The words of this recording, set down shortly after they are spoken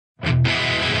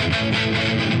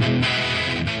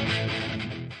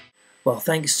Well,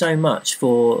 thanks so much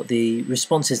for the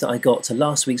responses that I got to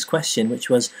last week's question,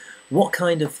 which was what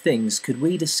kind of things could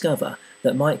we discover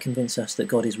that might convince us that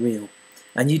God is real?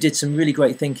 And you did some really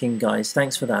great thinking, guys.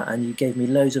 Thanks for that. And you gave me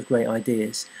loads of great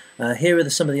ideas. Here are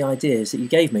some of the ideas that you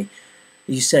gave me.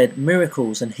 You said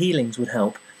miracles and healings would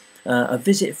help. A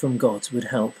visit from God would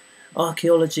help.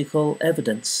 Archaeological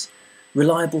evidence.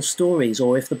 Reliable stories,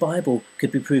 or if the Bible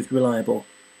could be proved reliable.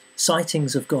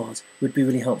 Sightings of God would be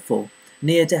really helpful.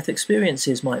 Near-death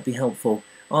experiences might be helpful,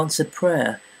 answered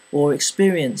prayer, or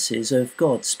experiences of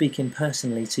God speaking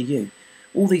personally to you.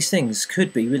 All these things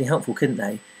could be really helpful, couldn't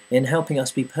they, in helping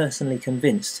us be personally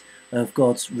convinced of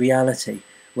God's reality,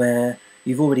 where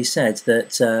you've already said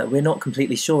that we're not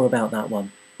completely sure about that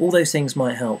one. All those things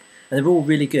might help, and they're all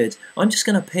really good. I'm just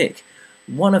going to pick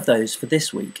one of those for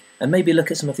this week, and maybe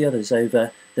look at some of the others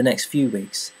over the next few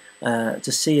weeks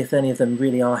to see if any of them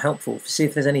really are helpful, to see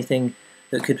if there's anything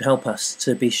that could help us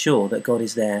to be sure that God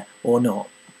is there or not,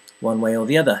 one way or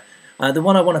the other. The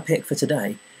one I want to pick for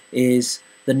today is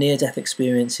the near-death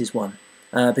experiences one,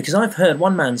 because I've heard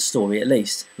one man's story at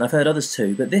least, and I've heard others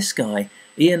too, but this guy,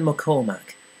 Ian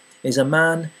McCormack, is a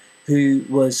man who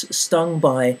was stung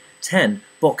by 10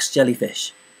 box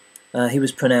jellyfish. He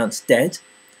was pronounced dead.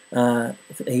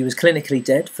 He was clinically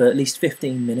dead for at least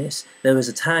 15 minutes. There was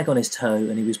a tag on his toe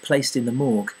and he was placed in the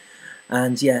morgue,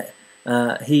 and yet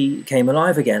he came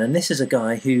alive again. And this is a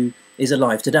guy who is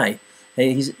alive today.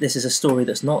 This is a story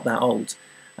that's not that old,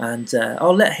 and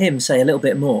I'll let him say a little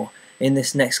bit more in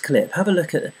this next clip. Have a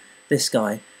look at this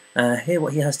guy, hear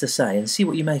what he has to say, and see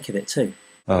what you make of it too.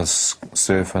 I was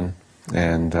surfing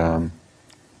and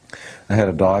I had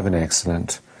a diving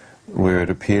accident where it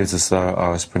appears as though I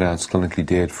was pronounced clinically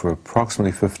dead for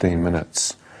approximately 15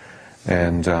 minutes,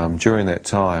 and during that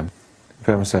time I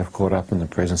found myself caught up in the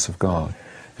presence of God,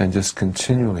 and just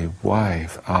continually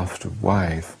wave after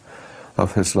wave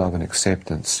of His love and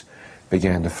acceptance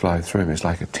began to flow through me. It's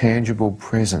like a tangible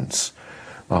presence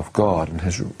of God, and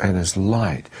His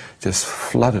light just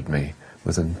flooded me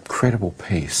with incredible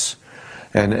peace.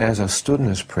 And as I stood in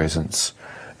His presence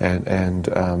and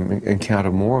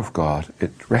encountered more of God,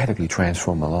 it radically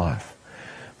transformed my life.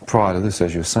 Prior to this,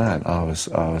 as you were saying, I was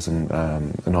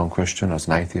a non-Christian, I was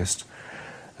an atheist.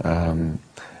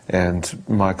 And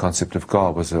my concept of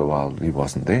God was that, well, He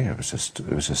wasn't there. It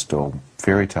was just all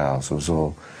fairy tales. It was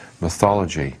all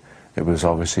mythology. It was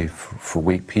obviously for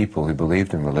weak people who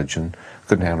believed in religion,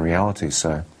 couldn't handle reality.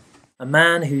 So, a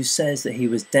man who says that he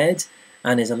was dead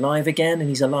and is alive again, and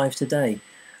he's alive today.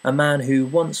 A man who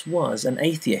once was an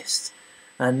atheist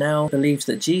and now believes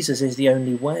that Jesus is the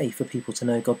only way for people to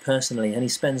know God personally, and he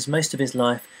spends most of his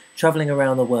life travelling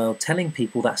around the world telling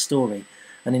people that story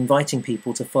and inviting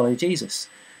people to follow Jesus.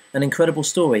 An incredible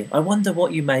story. I wonder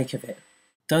what you make of it.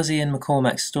 Does Ian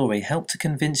McCormack's story help to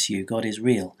convince you God is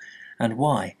real, and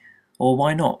why? Or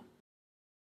why not?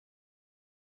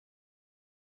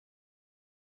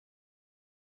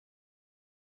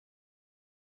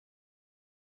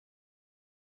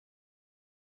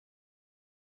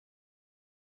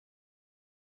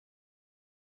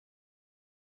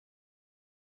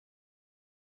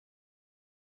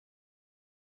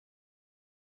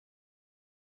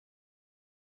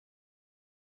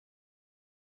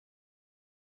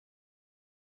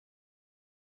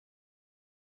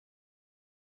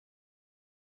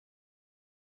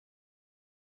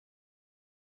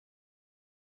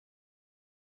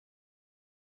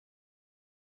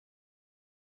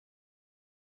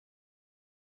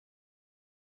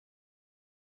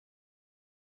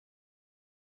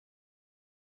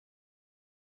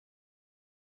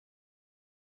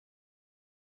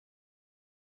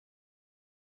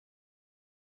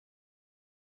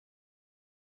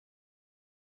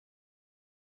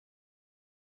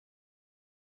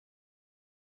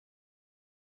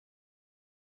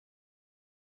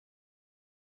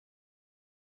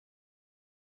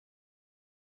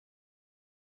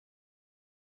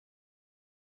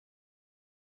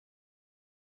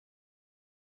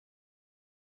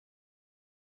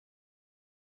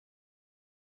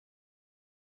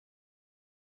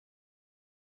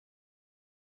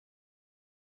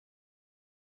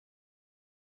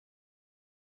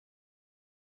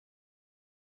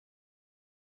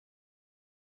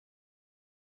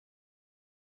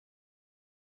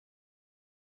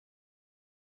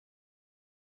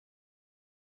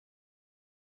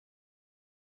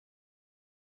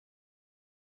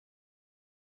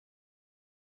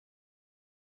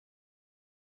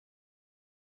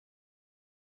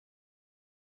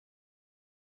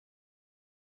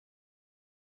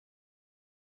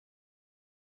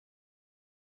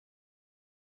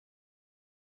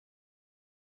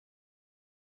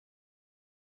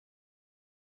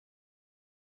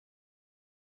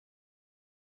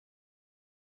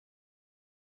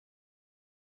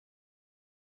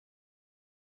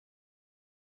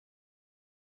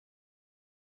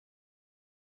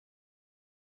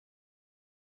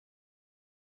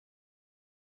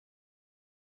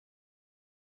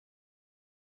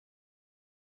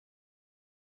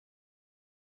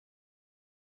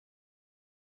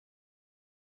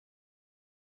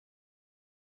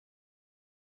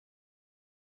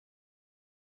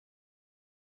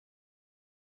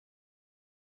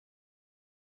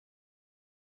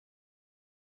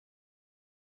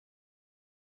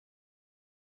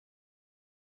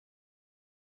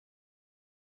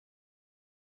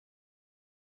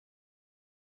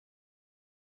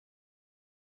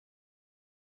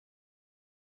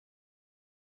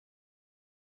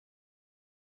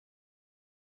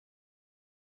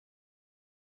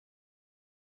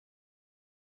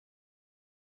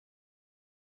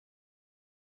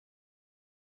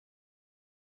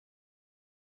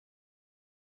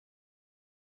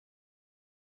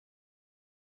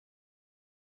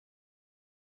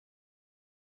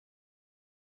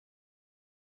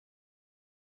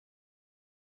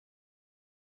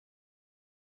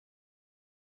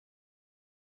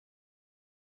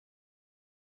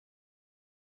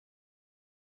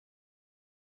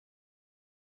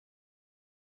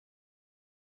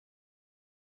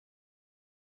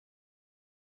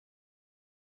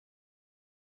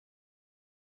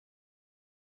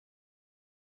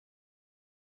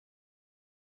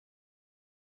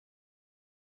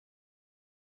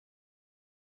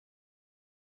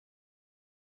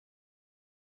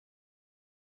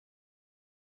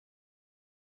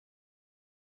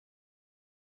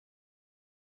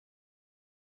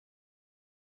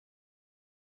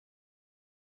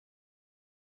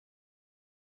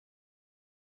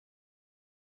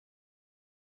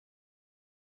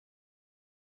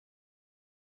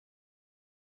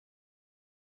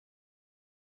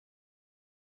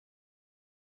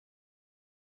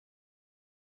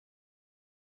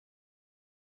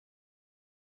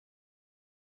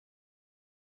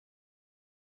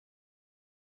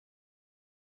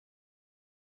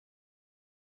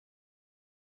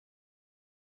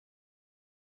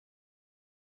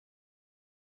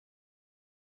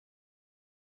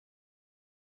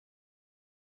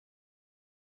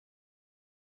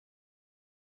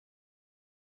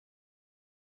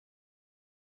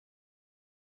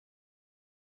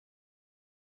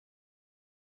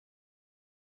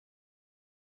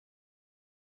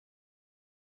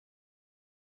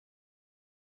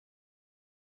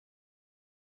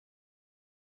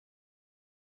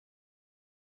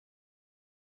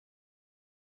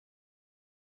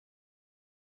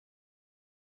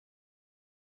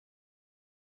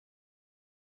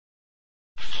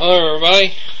 Hello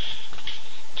everybody,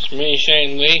 it's me,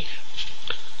 Shane Lee.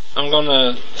 I'm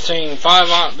gonna sing 5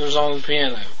 octaves on the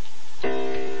piano.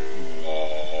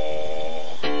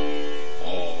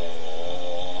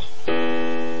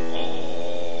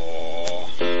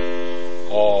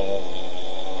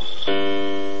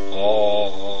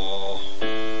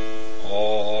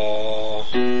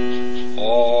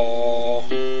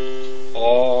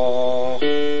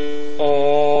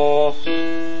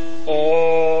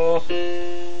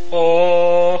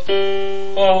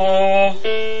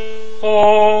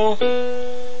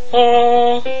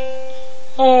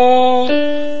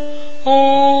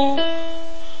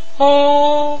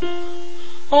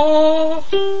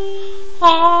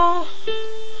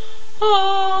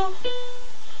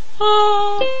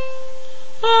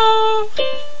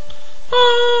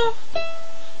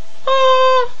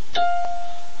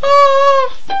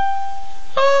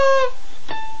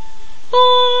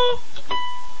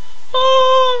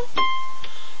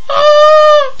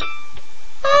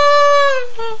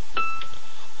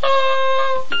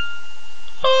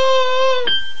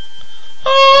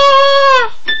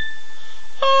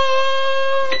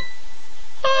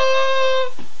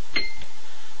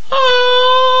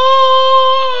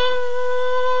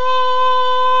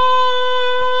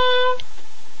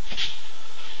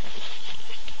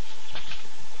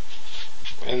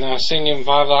 And now singing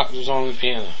 5 octaves on the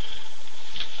piano.